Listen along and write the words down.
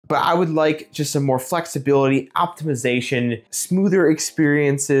but I would like just some more flexibility, optimization, smoother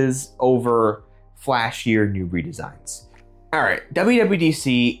experiences over flashier new redesigns. All right,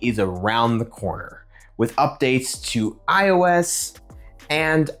 WWDC is around the corner with updates to iOS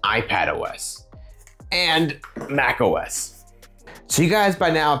and iPadOS and macOS. So you guys by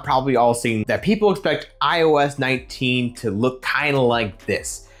now have probably all seen that people expect iOS 19 to look kind of like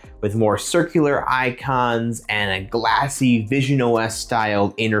this, with more circular icons and a glassy visionOS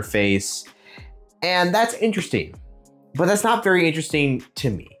style interface. And that's interesting, but that's not very interesting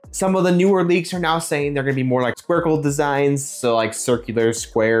to me. Some of the newer leaks are now saying they're gonna be more like squircle designs, so like circular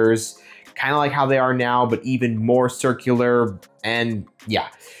squares, kind of like how they are now, but even more circular. And yeah,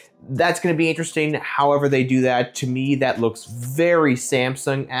 that's gonna be interesting. However they do that, to me, that looks very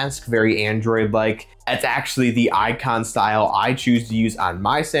Samsung-esque, very Android-like. It's actually the icon style I choose to use on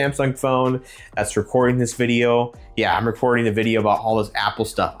my Samsung phone that's recording this video. Yeah, I'm recording a video about all this Apple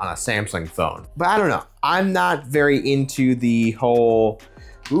stuff on a Samsung phone. But I don't know, I'm not very into the whole,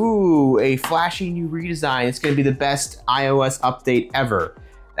 ooh, a flashy new redesign, it's gonna be the best iOS update ever.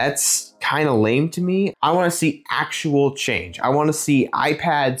 That's kind of lame to me. I wanna see actual change. I wanna see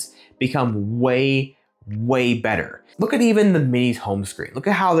iPads become way, way better. Look at even the mini's home screen. Look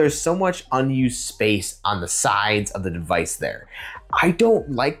at how there's so much unused space on the sides of the device there. I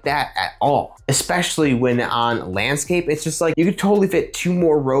don't like that at all, especially when on landscape, it's just like, you could totally fit 2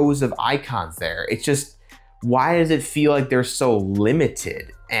 more rows of icons there. It's just, why does it feel like they're so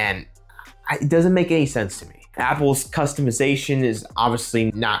limited? And it doesn't make any sense to me. Apple's customization is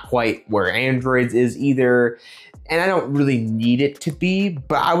obviously not quite where Android's is either, and I don't really need it to be,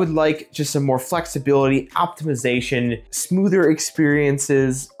 but I would like just some more flexibility, optimization, smoother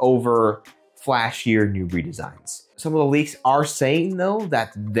experiences over flashier new redesigns. Some of the leaks are saying though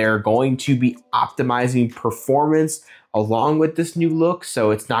that they're going to be optimizing performance along with this new look,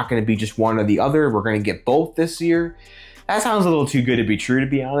 so it's not going to be just one or the other. We're going to get both this year. That sounds a little too good to be true, to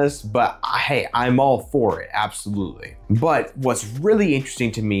be honest, but hey, I'm all for it, absolutely. But what's really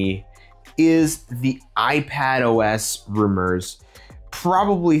interesting to me is the iPadOS rumors,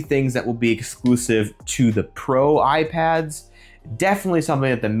 probably things that will be exclusive to the Pro iPads. Definitely something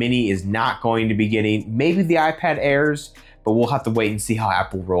that the Mini is not going to be getting. Maybe the iPad Airs, but we'll have to wait and see how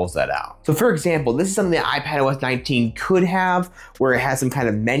Apple rolls that out. So for example, this is something that iPadOS 19 could have, where it has some kind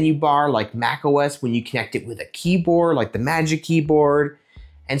of menu bar like macOS when you connect it with a keyboard, like the Magic Keyboard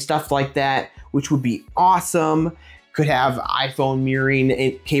and stuff like that, which would be awesome. Could have iPhone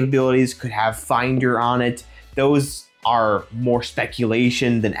mirroring capabilities, could have Finder on it. Those are more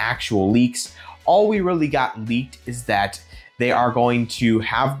speculation than actual leaks. All we really got leaked is that they are going to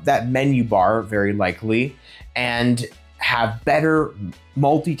have that menu bar, very likely, and have better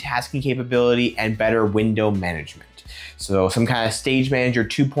multitasking capability and better window management. So some kind of Stage Manager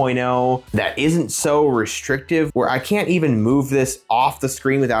 2.0 that isn't so restrictive, where I can't even move this off the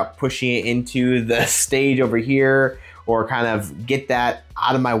screen without pushing it into the stage over here, or kind of get that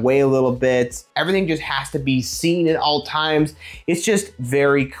out of my way a little bit. Everything just has to be seen at all times. It's just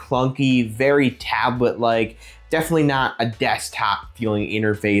very clunky, very tablet-like. Definitely not a desktop feeling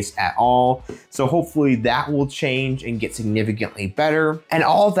interface at all. So hopefully that will change and get significantly better. And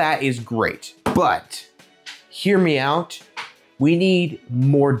all that is great, but hear me out. We need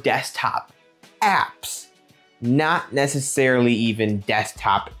more desktop apps, not necessarily even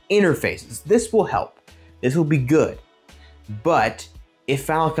desktop interfaces. This will help. This will be good. But if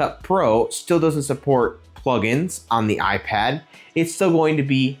Final Cut Pro still doesn't support plugins on the iPad, it's still going to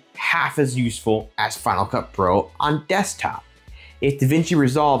be half as useful as Final Cut Pro on desktop. If DaVinci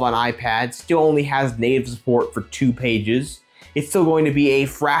Resolve on iPad still only has native support for 2 pages, it's still going to be a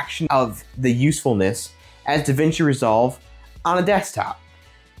fraction of the usefulness as DaVinci Resolve on a desktop.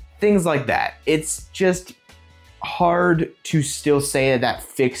 Things like that. It's just hard to still say that that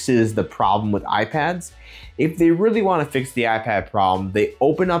fixes the problem with iPads. If they really want to fix the iPad problem, they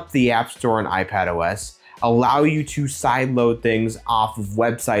open up the App Store on iPadOS, allow you to sideload things off of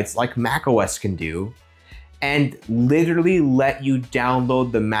websites like macOS can do, and literally let you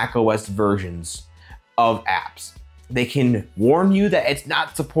download the macOS versions of apps. They can warn you that it's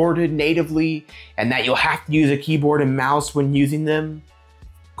not supported natively and that you'll have to use a keyboard and mouse when using them.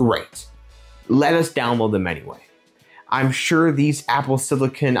 Great. Let us download them anyway. I'm sure these Apple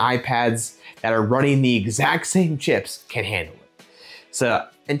Silicon iPads that are running the exact same chips can handle it. So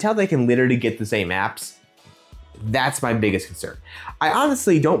until they can literally get the same apps, that's my biggest concern. I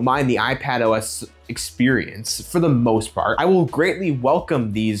honestly don't mind the iPadOS experience for the most part. I will greatly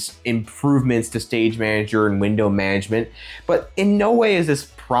welcome these improvements to Stage Manager and window management, but in no way is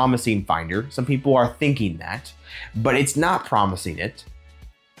this promising Finder. Some people are thinking that, but it's not promising it.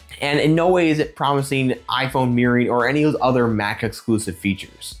 And in no way is it promising iPhone mirroring or any of those other Mac exclusive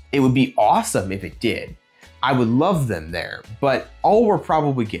features. It would be awesome if it did. I would love them there, but all we're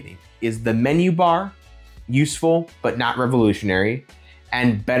probably getting is the menu bar, useful but not revolutionary,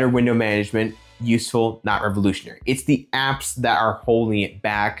 and better window management, useful, not revolutionary. It's the apps that are holding it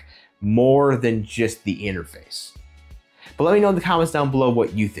back more than just the interface. But let me know in the comments down below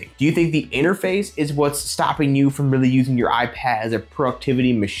what you think. Do you think the interface is what's stopping you from really using your iPad as a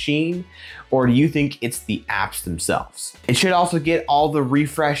productivity machine? Or do you think it's the apps themselves? It should also get all the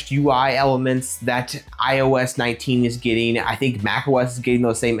refreshed UI elements that iOS 19 is getting. I think macOS is getting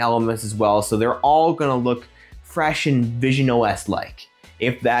those same elements as well. So they're all gonna look fresh and Vision OS-like,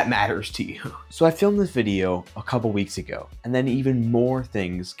 if that matters to you. So I filmed this video a couple weeks ago, and then even more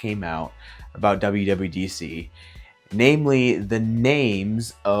things came out about WWDC. Namely, the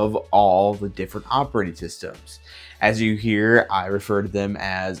names of all the different operating systems. As you hear, I refer to them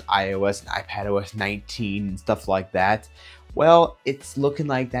as iOS and iPadOS 19 and stuff like that. Well, it's looking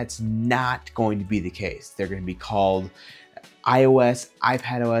like that's not going to be the case. They're going to be called iOS,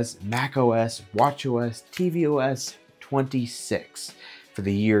 iPadOS, macOS, watchOS, tvOS 26 for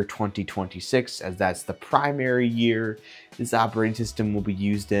the year 2026, as that's the primary year this operating system will be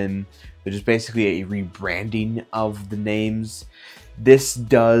used in. They're just basically a rebranding of the names. This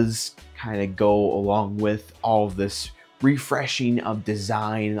does kind of go along with all of this refreshing of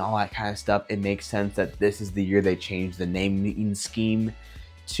design and all that kind of stuff. It makes sense that this is the year they changed the naming scheme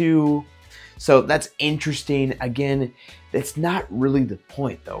to. So that's interesting. Again, that's not really the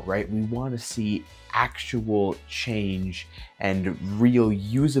point though, right? We want to see actual change and real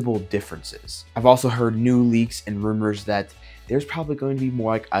usable differences. I've also heard new leaks and rumors that there's probably going to be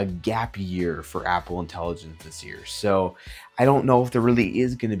more like a gap year for Apple Intelligence this year. So I don't know if there really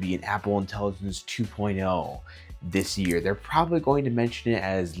is going to be an Apple Intelligence 2.0 this year. They're probably going to mention it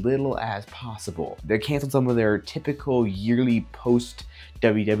as little as possible. They canceled some of their typical yearly post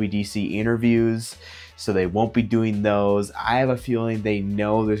WWDC interviews, so they won't be doing those. I have a feeling they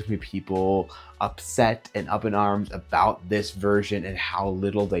know there's gonna be people upset and up in arms about this version and how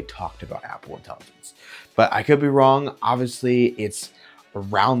little they talked about Apple Intelligence. But I could be wrong. Obviously, it's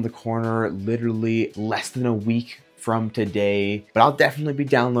around the corner, literally less than a week from today, but I'll definitely be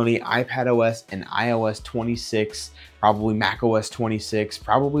downloading iPadOS and iOS 26, probably macOS 26,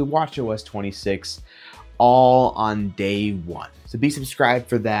 probably watchOS 26, all on day one. So be subscribed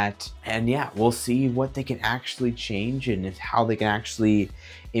for that. And yeah, we'll see what they can actually change and how they can actually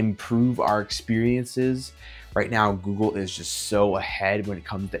improve our experiences. Right now, Google is just so ahead when it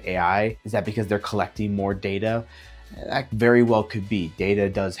comes to AI. Is that because they're collecting more data? That very well could be. Data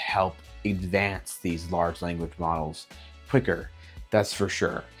does help advance these large language models quicker, that's for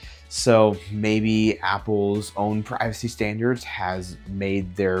sure. So maybe Apple's own privacy standards has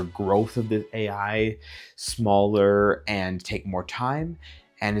made their growth of the AI smaller and take more time.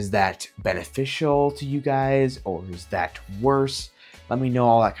 And is that beneficial to you guys, or is that worse? Let me know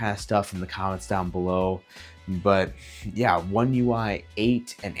all that kind of stuff in the comments down below. But yeah, One UI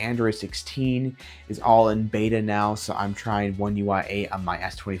 8 and Android 16 is all in beta now, so I'm trying One UI 8 on my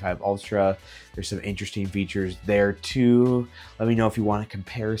S25 Ultra. There's some interesting features there too. Let me know if you want a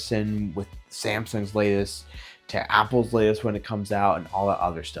comparison with Samsung's latest to Apple's latest when it comes out and all that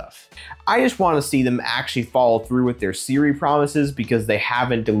other stuff. I just want to see them actually follow through with their Siri promises, because they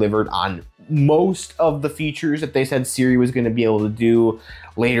haven't delivered on most of the features that they said Siri was going to be able to do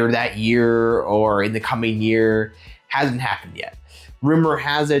later that year or in the coming year. Hasn't happened yet. Rumor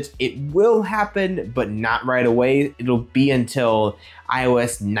has it will happen, but not right away. It'll be until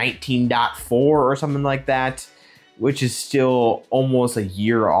iOS 19.4 or something like that, which is still almost a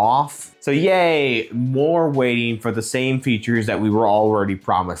year off. So yay, more waiting for the same features that we were already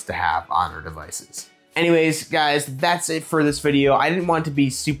promised to have on our devices. Anyways, guys, that's it for this video. I didn't want to be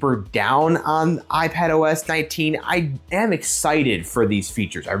super down on iPadOS 19. I am excited for these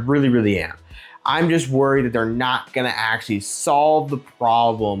features. I really, really am. I'm just worried that they're not gonna actually solve the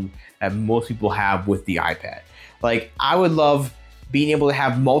problem that most people have with the iPad. Like, I would love being able to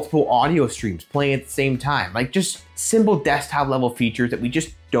have multiple audio streams playing at the same time. Like, just simple desktop level features that we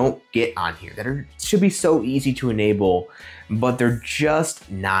just don't get on here, that should be so easy to enable, but they're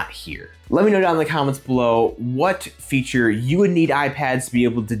just not here. Let me know down in the comments below what feature you would need iPads to be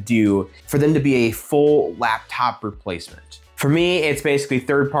able to do for them to be a full laptop replacement. For me, it's basically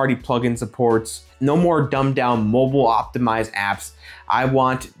third-party plugin supports, no more dumbed down mobile optimized apps. I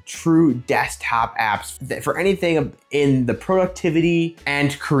want true desktop apps for anything in the productivity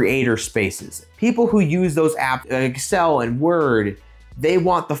and creator spaces. People who use those apps, Excel and Word, they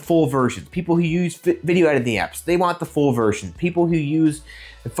want the full versions. People who use video editing apps, they want the full version. People who use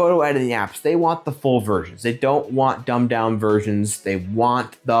the photo editing apps, they want the full versions. They don't want dumbed down versions. They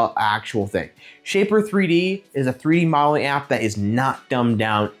want the actual thing. Shaper 3D is a 3D modeling app that is not dumbed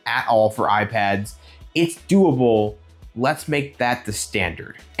down at all for iPads. It's doable. Let's make that the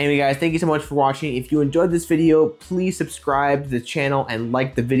standard. Anyway guys, thank you so much for watching. If you enjoyed this video, please subscribe to the channel and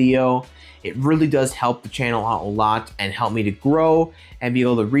like the video. It really does help the channel out a lot and help me to grow and be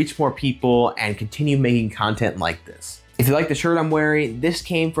able to reach more people and continue making content like this. If you like the shirt I'm wearing, this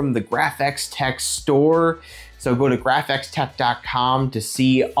came from the Graf-X Tech store. So go to grafxtech.com to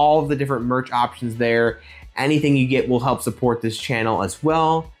see all of the different merch options there. Anything you get will help support this channel as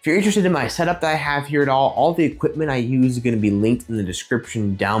well. If you're interested in my setup that I have here at all the equipment I use is going to be linked in the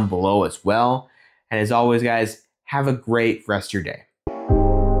description down below as well. And as always, guys, have a great rest of your day.